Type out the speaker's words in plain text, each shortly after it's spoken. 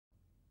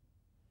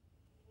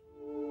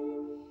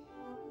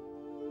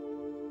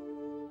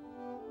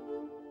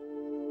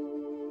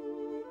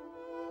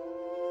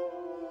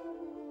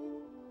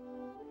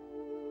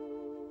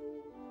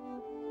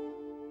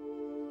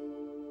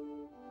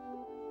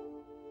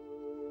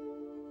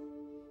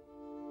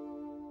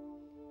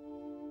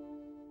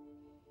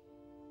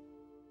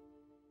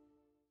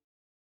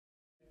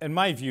In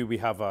my view, we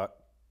have a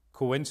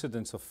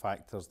coincidence of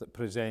factors that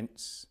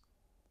presents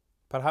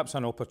perhaps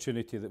an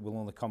opportunity that will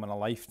only come in a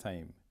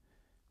lifetime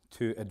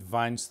to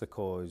advance the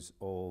cause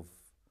of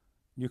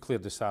nuclear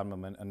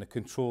disarmament and the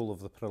control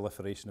of the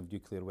proliferation of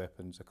nuclear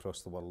weapons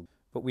across the world.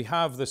 But we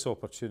have this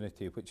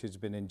opportunity, which has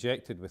been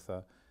injected with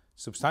a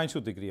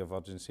substantial degree of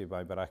urgency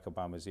by Barack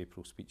Obama's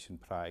April speech in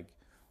Prague,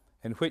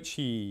 in which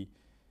he,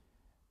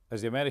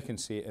 as the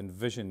Americans say,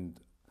 envisioned,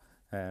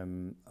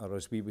 or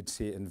as we would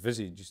say,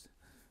 envisaged,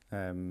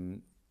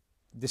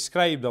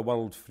 described a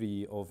world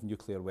free of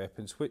nuclear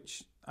weapons,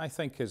 which I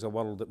think is a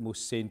world that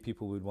most sane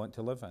people would want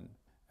to live in.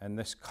 In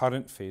this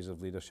current phase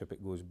of leadership,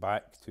 it goes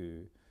back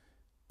to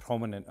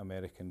prominent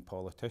American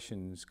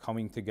politicians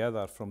coming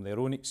together from their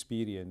own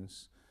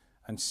experience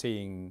and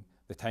saying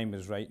the time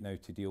is right now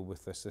to deal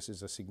with this. This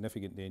is a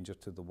significant danger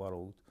to the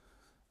world.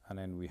 And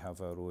then we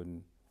have our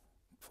own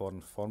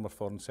former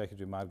Foreign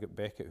Secretary Margaret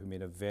Beckett, who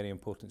made a very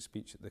important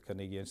speech at the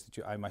Carnegie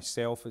Institute. I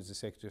myself, as the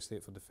Secretary of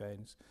State for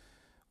Defence,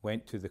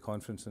 went to the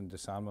conference on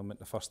disarmament,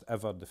 the first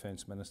ever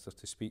Defence Minister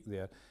to speak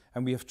there.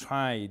 And we have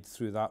tried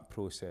through that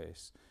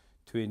process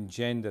to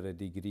engender a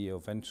degree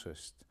of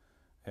interest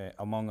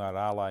among our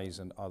allies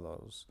and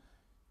others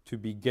to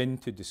begin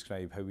to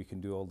describe how we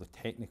can do all the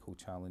technical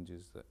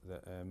challenges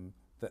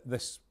that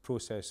this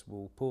process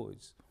will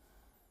pose.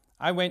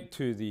 I went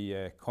to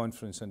the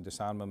conference on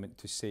disarmament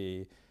to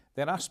say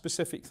there are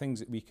specific things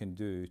that we can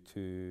do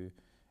to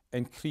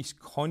increase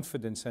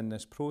confidence in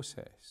this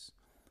process.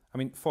 I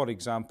mean, for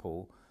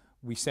example,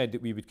 we said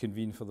that we would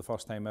convene for the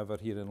first time ever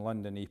here in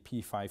London a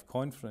P5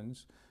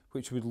 conference,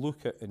 which would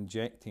look at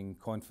injecting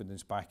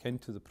confidence back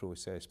into the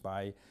process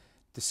by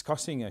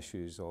discussing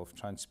issues of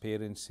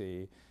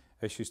transparency,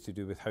 issues to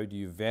do with how do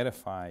you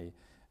verify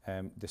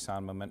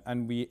disarmament.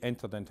 And we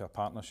entered into a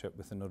partnership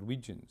with the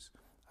Norwegians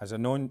as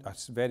a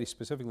very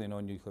specifically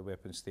non-nuclear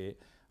weapon state,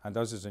 and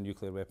us as a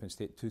nuclear weapon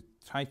state, to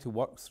try to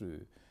work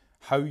through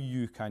how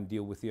you can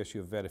deal with the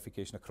issue of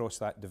verification across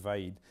that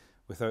divide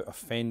without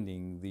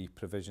offending the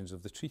provisions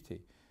of the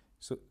treaty.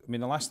 So, I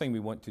mean, the last thing we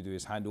want to do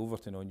is hand over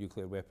to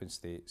non-nuclear weapon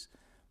states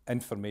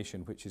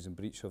information which is in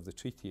breach of the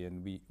treaty,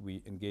 and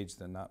we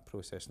engaged in that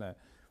process. Now,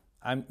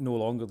 I'm no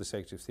longer the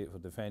Secretary of State for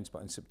Defence,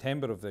 but in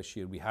September of this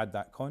year we had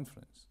that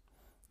conference.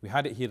 We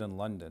had it here in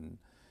London.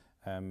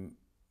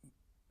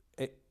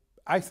 It,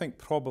 I think,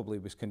 probably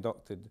was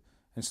conducted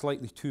in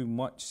slightly too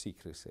much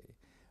secrecy,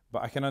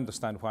 but I can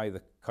understand why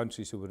the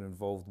countries who were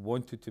involved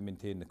wanted to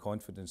maintain the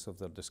confidence of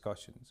their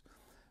discussions.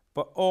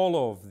 But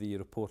all of the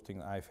reporting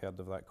that I've heard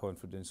of that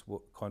conference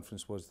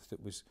was that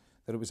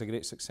it was a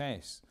great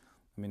success.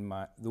 I mean,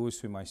 those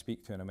whom I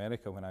speak to in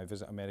America, when I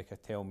visit America,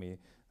 tell me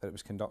that it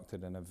was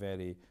conducted in a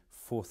very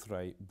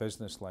forthright,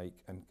 businesslike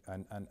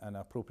and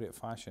appropriate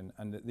fashion,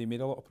 and that they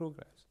made a lot of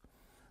progress.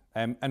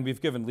 And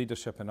we've given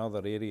leadership in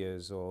other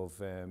areas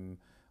of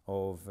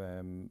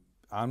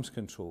arms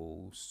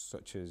control,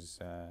 such as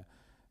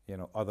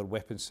other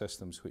weapon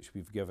systems which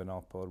we've given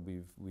up, or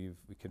we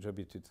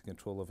contributed to the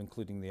control of,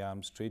 including the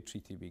Arms Trade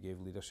Treaty. We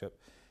gave leadership,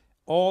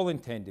 all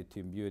intended to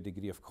imbue a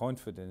degree of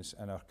confidence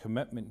in our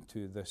commitment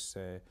to this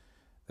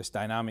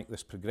dynamic,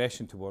 this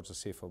progression towards a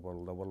safer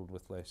world, a world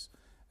with less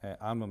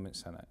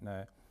armaments in it.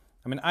 Now,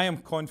 I mean, I am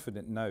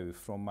confident now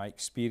from my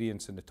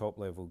experience in the top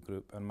level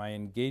group and my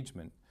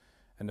engagement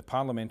in the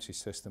parliamentary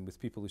system with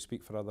people who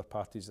speak for other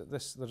parties that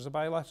there's a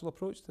bilateral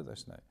approach to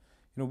this now.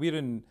 You know, we're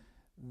in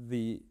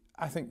the,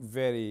 I think,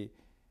 very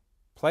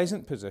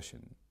pleasant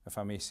position, if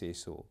I may say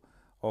so,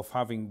 of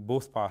having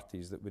both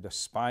parties that would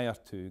aspire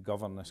to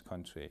govern this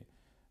country,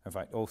 in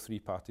fact all three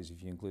parties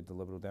if you include the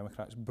Liberal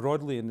Democrats,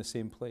 broadly in the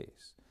same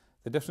place.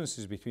 The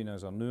differences between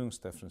us are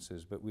nuanced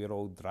differences, but we are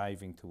all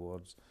driving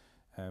towards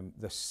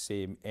this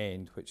same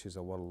end, which is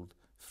a world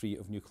free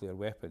of nuclear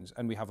weapons.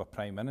 And we have a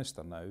Prime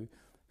Minister now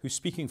who,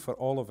 speaking for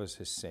all of us,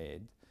 has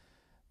said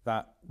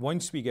that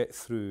once we get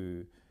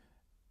through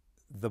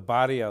the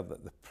barrier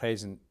that the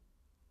present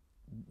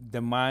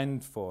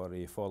demand for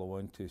a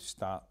follow-on to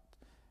start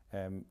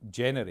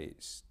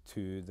generates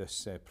to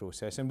this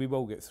process, and we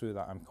will get through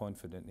that, I'm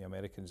confident the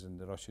Americans and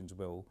the Russians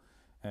will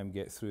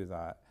get through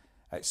that.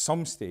 At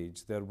some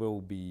stage there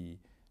will be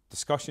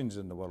discussions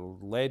in the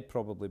world, led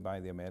probably by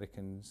the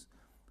Americans,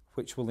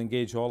 which will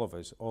engage all of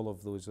us, all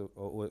of those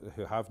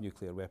who have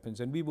nuclear weapons,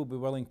 and we will be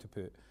willing to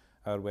put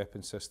our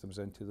weapon systems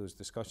into those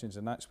discussions,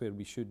 and that's where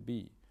we should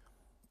be.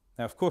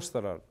 Now, of course,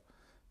 there are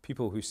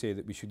people who say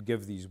that we should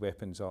give these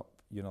weapons up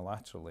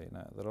unilaterally.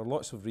 Now, there are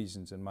lots of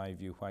reasons, in my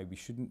view, why we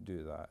shouldn't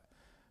do that.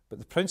 But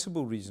the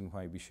principal reason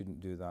why we shouldn't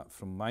do that,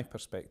 from my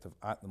perspective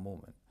at the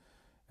moment,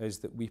 is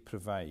that we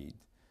provide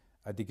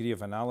a degree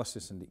of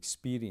analysis and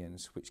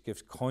experience which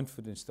gives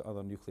confidence to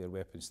other nuclear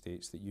weapon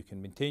states that you can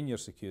maintain your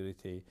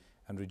security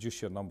and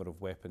reduce your number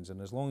of weapons.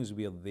 And as long as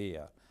we are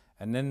there,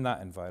 and in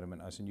that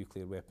environment as a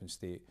nuclear weapon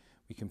state,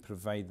 we can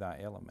provide that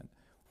element.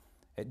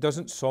 It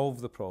doesn't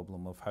solve the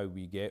problem of how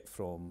we get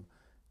from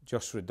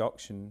just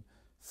reduction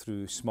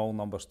through small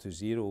numbers to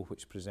zero,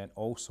 which present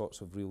all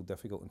sorts of real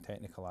difficult and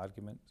technical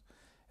arguments.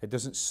 It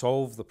doesn't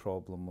solve the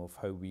problem of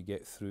how we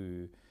get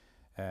through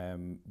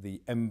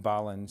the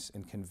imbalance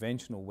in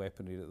conventional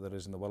weaponry that there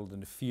is in the world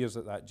and the fears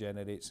that that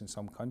generates in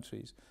some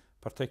countries,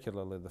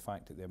 particularly the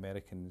fact that the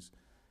Americans,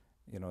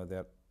 you know,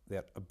 their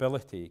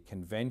ability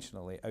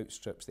conventionally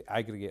outstrips the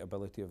aggregate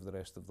ability of the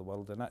rest of the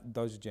world, and that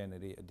does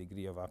generate a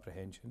degree of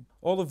apprehension.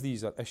 All of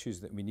these are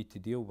issues that we need to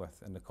deal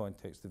with in the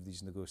context of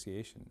these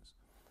negotiations.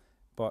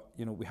 But,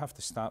 you know, we have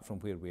to start from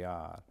where we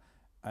are,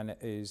 and it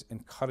is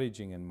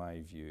encouraging, in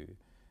my view,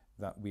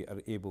 that we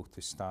are able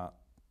to start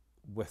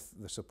with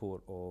the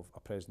support of a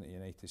President of the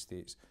United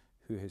States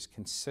who has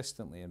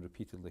consistently and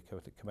repeatedly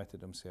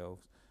committed himself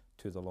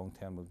to the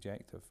long-term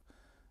objective.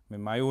 I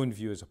mean, my own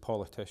view as a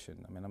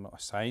politician, I mean, I'm not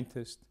a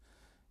scientist,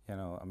 you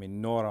know, I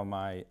mean, nor am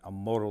I a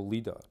moral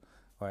leader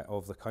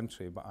of the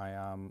country, but I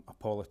am a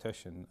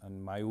politician,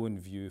 and my own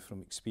view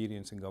from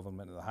experience in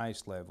government at the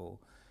highest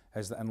level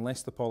is that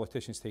unless the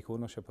politicians take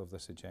ownership of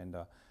this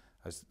agenda,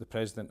 as the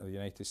President of the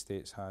United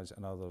States has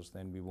and others,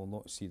 then we will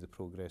not see the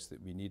progress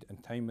that we need,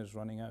 and time is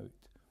running out.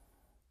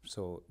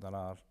 So there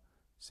are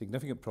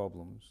significant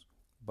problems,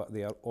 but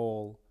they are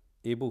all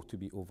able to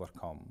be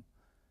overcome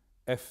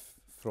if,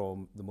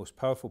 from the most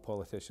powerful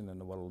politician in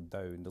the world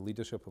down, the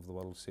leadership of the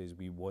world says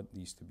we want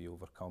these to be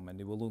overcome, and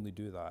they will only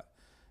do that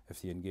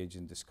if they engage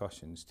in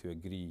discussions to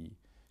agree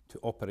to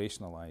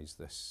operationalise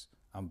this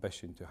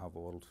ambition to have a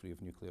world free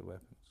of nuclear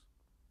weapons.